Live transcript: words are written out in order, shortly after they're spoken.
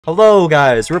Hello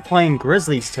guys, we're playing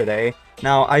Grizzlies today.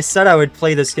 Now, I said I would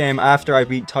play this game after I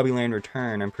beat Tubbyland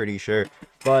Return, I'm pretty sure.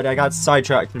 But I got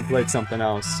sidetracked and played something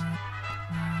else.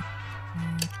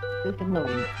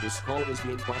 This call is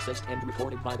being processed and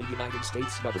recorded by the United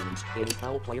States government. Any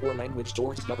foul play or language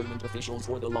towards government officials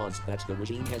or the laws that the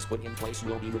regime has put in place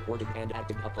will be reported and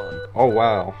acted upon. Oh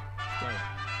wow.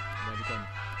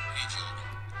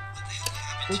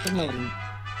 System loading.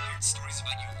 Weird stories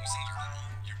about you losing your home,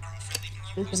 your girlfriend leaving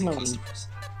you, losing customers.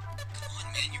 Come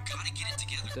on, man, you gotta get it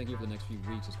together. Thank you for the next few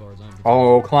weeks as far as I'm concerned.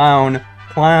 Oh, clown.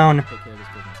 Clown. Take care of this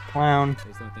business. Clown.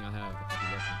 It's the only thing I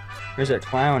have. There's a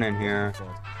clown in here.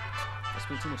 I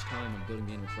spent too much time on building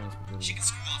the animatronics with Grizzly. She can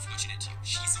screw off what you did to you.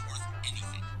 She isn't worth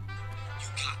anything. You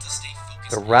got to stay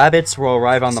focused. The rabbits will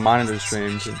arrive on the monitor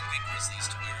stream to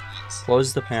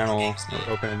close the panel or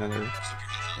open another.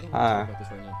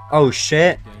 Oh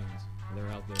shit. They're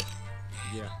out there.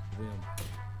 Yeah, them.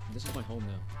 This is my home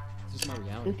now. This is my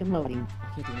reality. System loading. I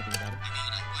can't do anything about it. I mean,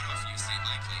 I went off you stay in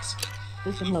my place, but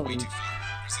System way loading. too far.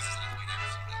 Grizzlies is all the way down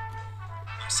in Florida.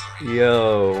 I'm sorry.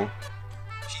 Yo.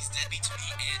 She's deadbeat to me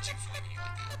and you for leaving you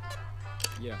like that.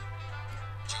 Yeah.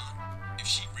 John, if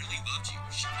she really loved you,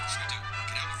 she would have tried to work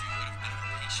it out with you, would have been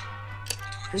more patient. I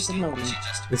don't System understand why loading. she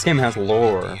just... This game has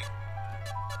lore. I hate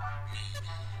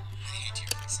to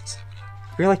hear these things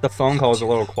happening. I feel like the phone call is a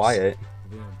little quiet.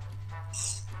 Them.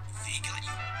 They got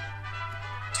you.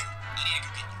 Dude, I need to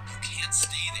go get you. You can't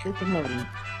stay there. System loading. Man,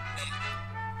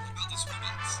 what about those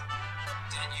robots?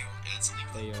 Didn't you add something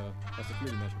to them? A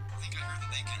security measure. I think I heard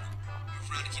that they can move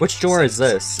around and keep Which things door is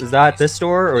safe. this? Is that this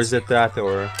door or is it that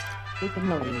door? System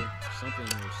loading. Something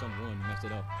or someone messed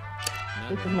it up. Now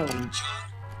System loading. John,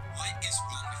 what is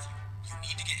wrong with you? You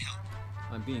need to get help.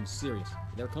 I'm being serious.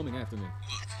 They're coming after me.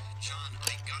 Look, John,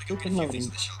 I gotta go get a System few loading. things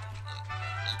at the shop and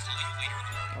whatnot. I'll call you later in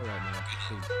the morning. Alright, man.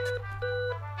 Please.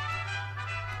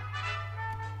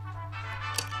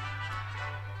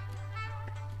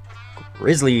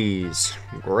 Grizzlies.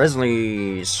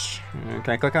 Grizzlies. Can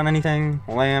I click on anything?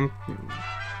 Lamp.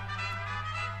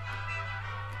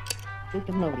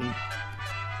 System loading.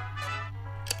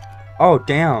 Oh,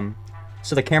 damn.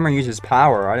 So the camera uses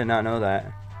power. I did not know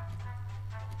that.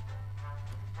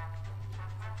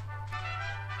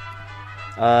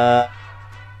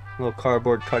 Little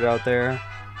cardboard cutout there.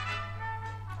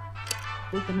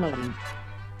 System loading.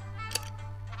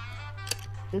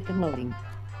 System loading.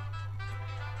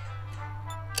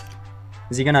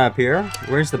 Is he gonna appear?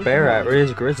 Where's the bear at?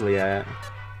 Where's Grizzly at?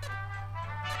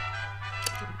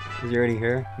 Is he already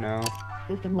here? No.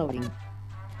 System loading.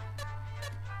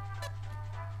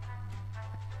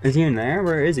 Is he in there?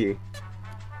 Where is he?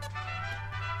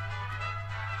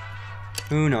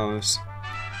 Who knows?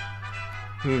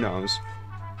 Who knows?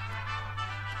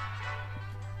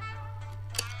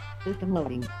 System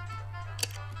loading.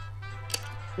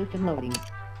 System loading.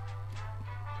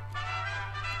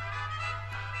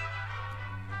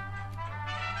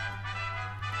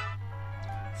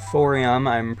 Four AM,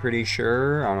 I'm pretty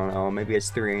sure. I don't know. Maybe it's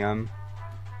 3 AM.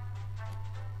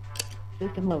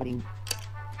 System loading.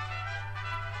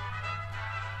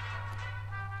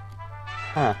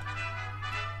 Huh.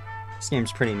 This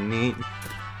game's pretty neat.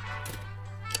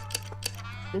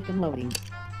 System loading.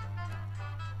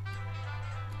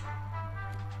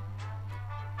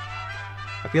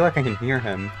 I feel like I can hear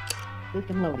him.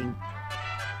 System loading.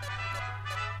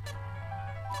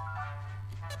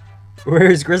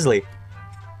 Where's Grizzly?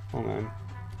 Hold on.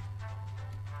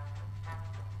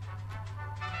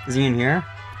 Is he in here?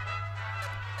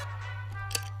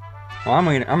 Well, I'm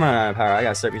running out of power. I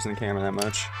gotta start using the camera that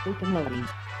much. System loading.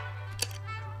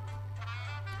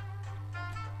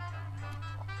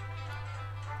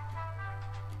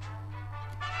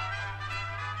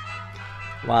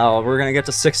 Wow, we're gonna get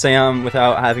to 6 AM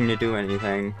without having to do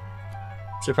anything.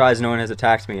 Surprised no one has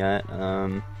attacked me yet.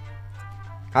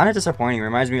 Kinda disappointing.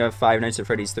 Reminds me of Five Nights at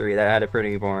Freddy's 3. That had a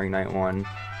pretty boring night 1.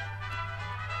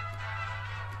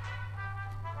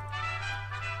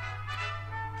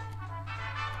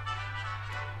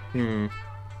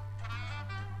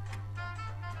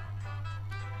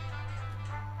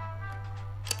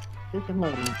 System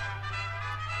loading.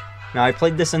 Now, I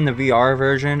played this in the VR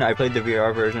version. I played the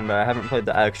VR version, but I haven't played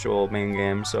the actual main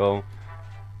game, so...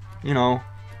 You know,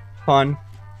 fun.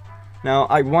 Now,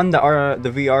 I won the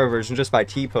VR version just by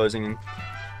T-posing.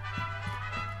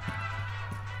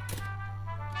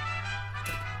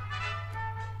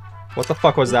 What the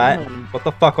fuck was that? What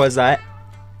the fuck was that?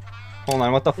 Hold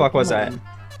on, what the fuck was that?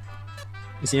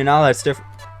 You see, now that's different.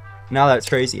 Now that's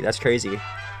crazy. That's crazy.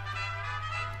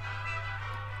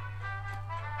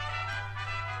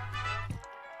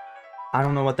 I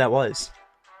don't know what that was.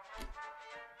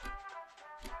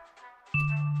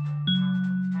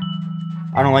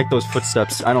 I don't like those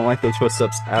footsteps. I don't like those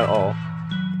footsteps at all.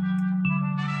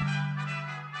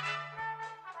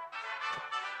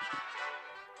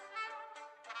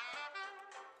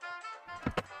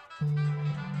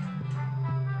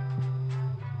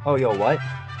 Oh, yo, what?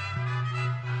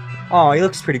 Oh, he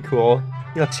looks pretty cool.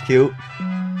 He looks cute.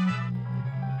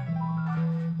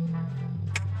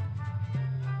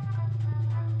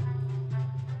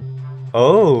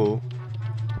 Oh.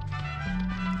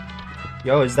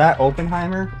 Yo, is that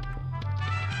Oppenheimer?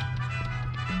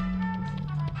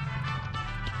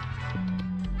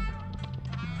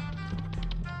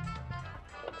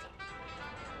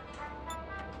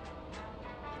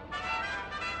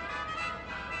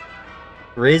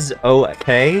 Grizz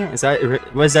okay? Is that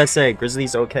what does that say?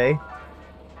 Grizzly's okay?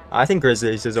 I think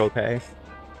Grizzly's is okay.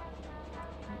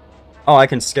 Oh, I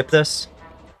can skip this?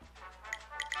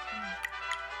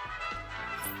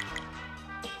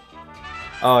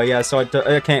 Oh yeah, so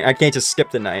I can't just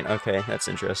skip the night. Okay, that's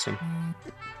interesting.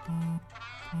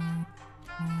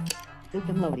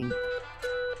 System loading.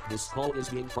 This call is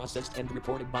being processed and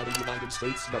reported by the United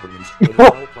States government. Any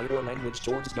foul play or language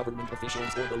towards government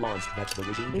officials or the laws that the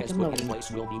regime has put in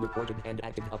place will be reported and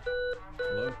acted up.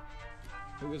 Hello?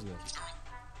 Who is this?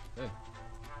 Hey,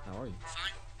 how are you?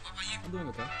 Fine. What about you? I'm doing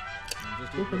okay. I'm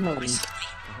just System doing loading.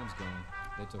 My home's gone.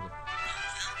 They took it.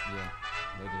 Yeah,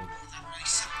 they did. That really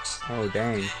sucks. Oh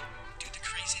dang. Dude, the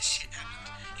craziest shit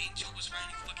happened. Angel was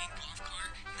riding a fucking golf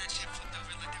cart, and that shit flipped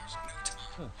over like there was no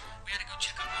tomorrow. Huh. We had to go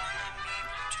check up on him, and we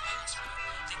brought him to the hospital.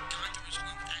 Thank God there was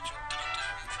one with actual doctors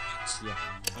around for once.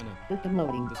 Yeah, I know. System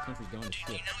loading. This country's gone to You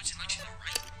shit. know it's election year,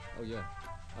 right? Oh yeah,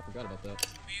 I forgot about that.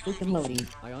 System loading.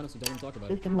 I honestly don't want to talk about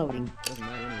it. System loading. Doesn't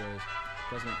matter anyways.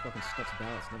 President fucking stuffs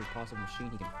ballots in every possible machine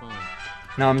he can find.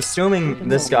 Now I'm assuming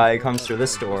this guy comes through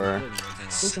this door.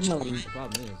 System loading. The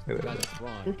problem is, the Wait, guy's a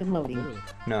fraud. System loading. Literally.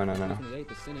 No, no, no. 2028,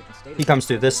 the Senate and state He comes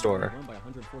through this door. won by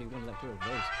 141 electoral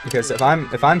votes. Because if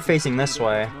I'm facing this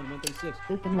way, 136.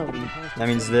 System loading. that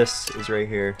means this is right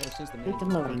here. Ever since the System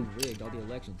man loading. fucking rigged all the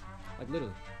elections. Like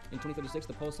literally. In 2036,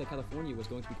 the polls said California was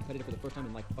going to be competitive for the first time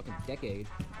in like fucking decade,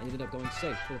 and ended up going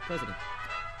safe for the president.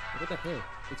 Like, what the hell?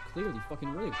 It's clearly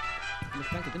fucking rigged. And the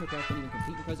fact that Democrats don't even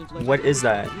compete in presidential elections. What is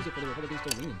that? it's easier for the Republicans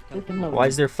to win. System loading. Why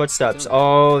is there footsteps?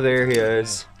 Oh, there he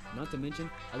is. Not to mention,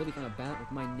 I literally found a ballot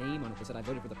with my name on it that said I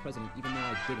voted for the president, even though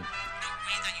I didn't. No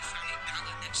way that you found a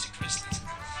ballot next to Grizzly's.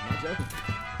 I'm not joking.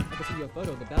 I can send you a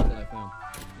photo of the ballot that I found.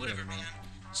 Whatever, man.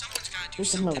 Someone's gotta do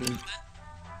System something loading. about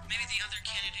it. Maybe the other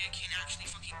candidate can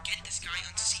actually fucking get this guy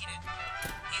unseated.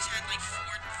 He's had like 4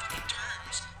 fucking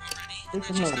terms already, and that's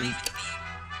System just not loading. even me.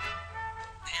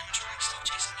 The animatronic's still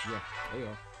chasing me. Yeah, they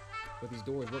are. But these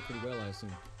doors work pretty well, I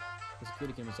assume. The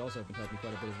security cameras also have been helping me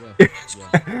quite a bit as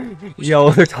well. Yeah. Yo,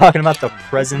 they're talking about the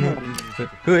president.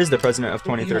 Who is the president of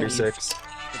 2036? It's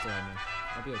alright, man.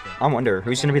 I'll be okay. I wonder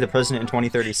who's gonna be the president in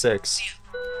 2036.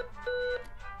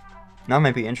 That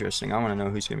might be interesting. I want to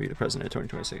know who's gonna be the president of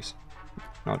 2026.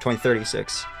 No,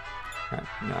 2036.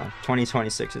 No,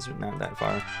 2026 is not that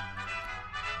far.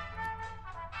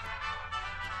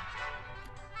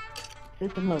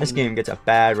 System loading. This game gets a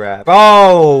bad rap.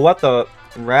 Oh, what the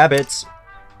rabbits?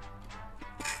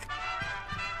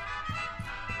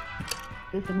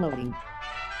 System loading.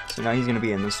 So now he's gonna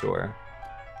be in the store.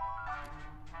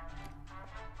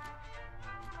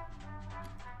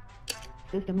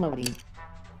 System loading.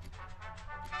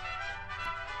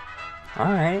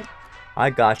 All right, I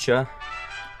gotcha.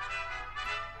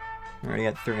 Already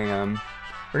at 3 a.m.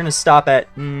 We're gonna stop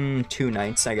at 2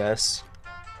 nights, I guess.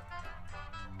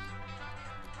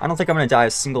 I don't think I'm gonna die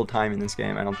a single time in this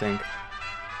game. I don't think.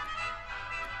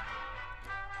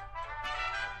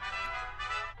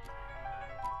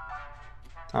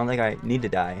 I don't think I need to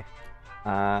die.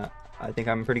 I think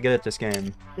I'm pretty good at this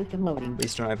game. System loading. At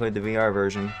least when I played the VR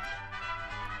version.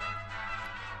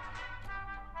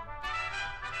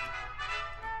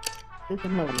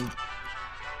 System loading.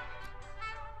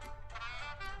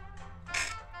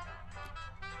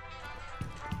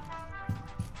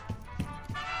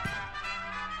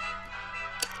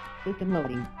 System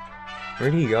loading.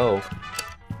 Where'd he go?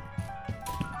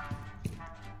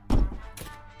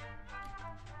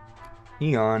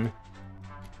 He gone.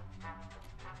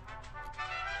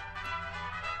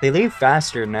 They leave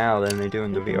faster now than they do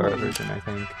in the VR version, I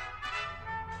think.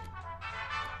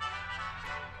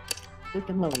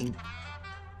 System loading.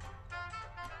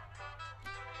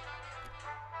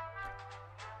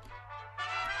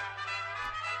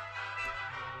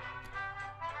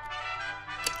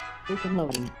 System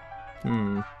loading.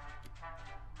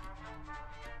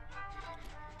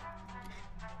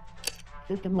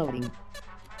 System loading.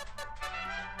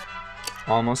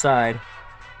 Almost died.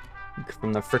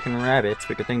 from the frickin' rabbits,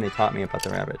 but good thing they taught me about the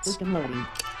rabbits. System loading.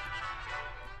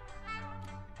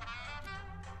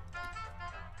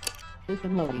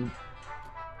 System loading.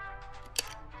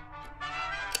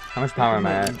 How much power am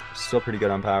I at? Still pretty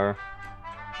good on power.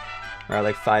 We're at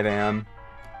like 5 a.m.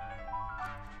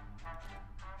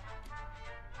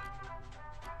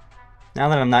 Now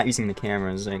that I'm not using the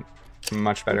cameras, like, I'm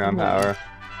much better on power.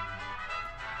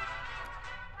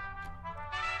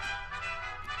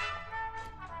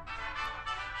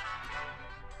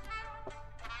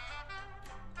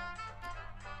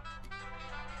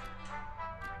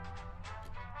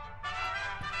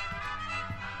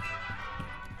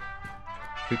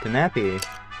 Who can that be?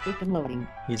 System loading.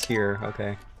 He's here,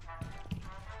 okay.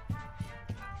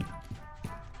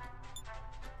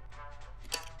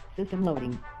 System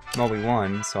loading. Well, we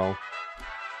won, so...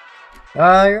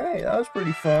 Alright, that was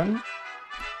pretty fun.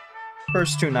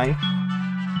 First 2 nights.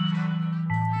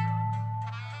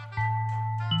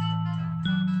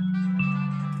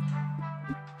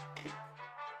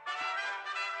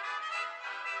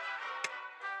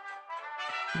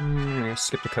 I'm gonna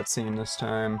skip the cutscene this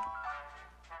time.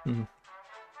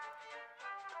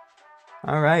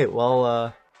 Alright,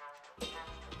 well,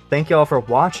 thank y'all for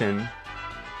watching.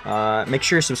 Make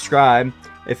sure you subscribe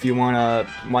if you want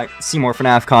to see more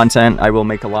FNAF content. I will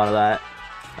make a lot of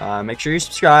that. Make sure you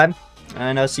subscribe,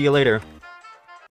 and I'll see you later.